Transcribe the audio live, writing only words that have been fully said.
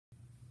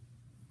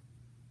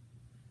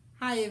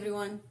Hi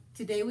everyone,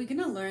 today we're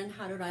going to learn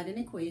how to write an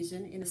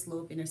equation in a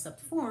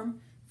slope-intercept form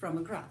from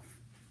a graph.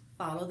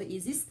 Follow the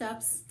easy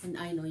steps and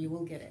I know you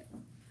will get it.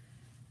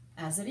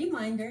 As a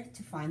reminder,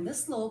 to find the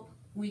slope,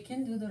 we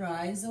can do the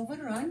rise over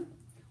run,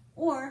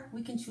 or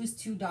we can choose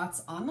two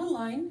dots on the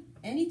line,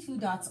 any two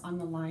dots on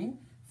the line,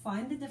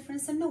 find the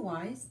difference in the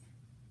y's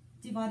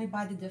divided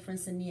by the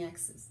difference in the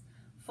x's.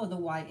 For the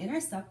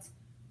y-intercept,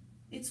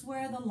 it's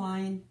where the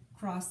line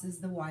crosses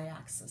the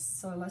y-axis.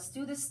 So let's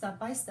do this step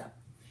by step.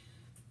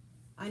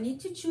 I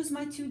need to choose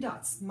my two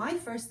dots. My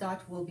first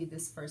dot will be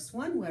this first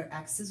one where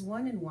x is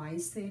 1 and y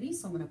is 30.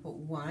 So I'm going to put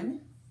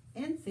 1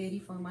 and 30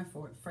 for my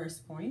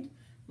first point.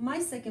 My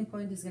second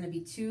point is going to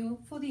be 2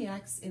 for the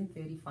x and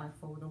 35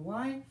 for the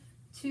y.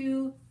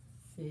 2,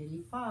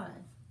 35.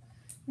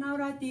 Now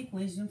write the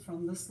equation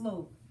from the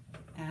slope.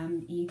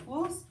 M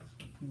equals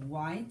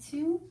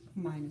y2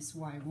 minus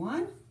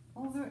y1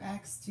 over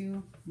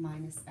x2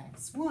 minus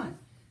x1.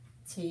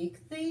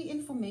 Take the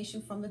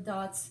information from the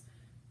dots.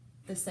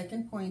 The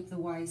second point, the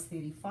y is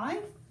 35,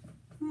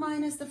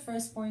 minus the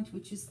first point,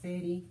 which is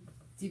 30,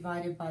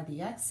 divided by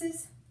the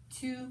x's,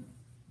 2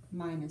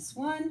 minus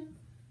 1.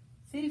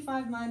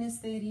 35 minus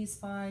 30 is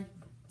 5,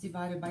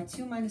 divided by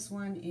 2 minus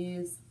 1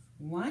 is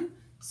 1.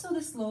 So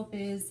the slope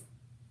is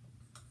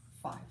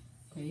 5.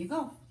 There you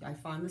go. I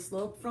found the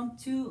slope from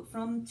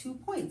two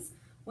points.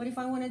 What if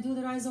I want to do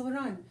the rise over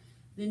run?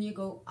 Then you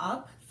go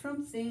up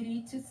from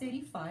 30 to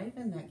 35,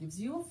 and that gives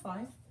you a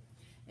 5.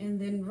 And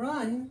then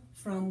run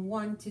from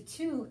 1 to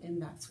 2,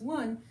 and that's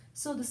 1.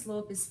 So the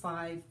slope is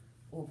 5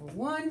 over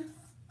 1,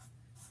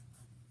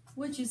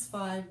 which is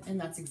 5, and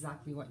that's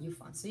exactly what you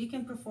found. So you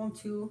can perform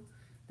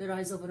the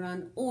rise over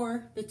run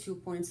or the 2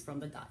 points from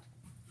the dot,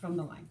 from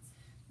the line.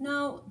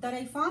 Now that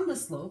I found the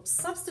slope,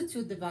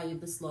 substitute the value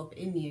of the slope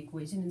in the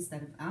equation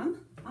instead of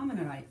m. I'm going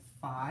to write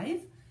 5.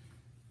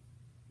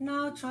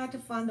 Now try to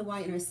find the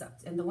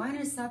y-intercept. And the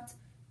y-intercept,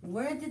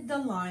 where did the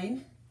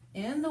line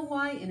and the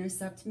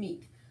y-intercept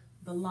meet?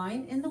 The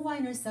line and the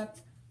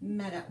y-intercept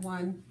met at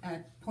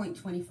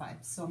 0.25.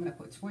 So I'm going to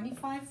put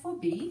 25 for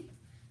B.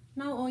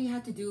 Now all you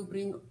have to do,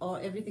 bring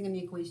everything in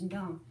the equation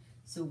down.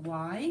 So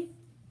y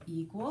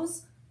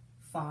equals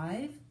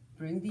 5,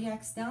 bring the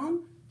x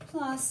down,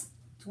 plus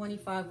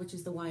 25, which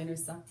is the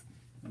y-intercept.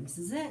 And this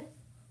is it.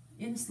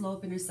 In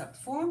slope-intercept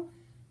form,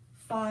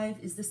 5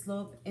 is the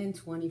slope and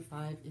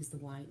 25 is the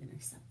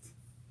y-intercept.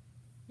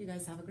 You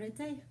guys have a great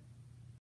day.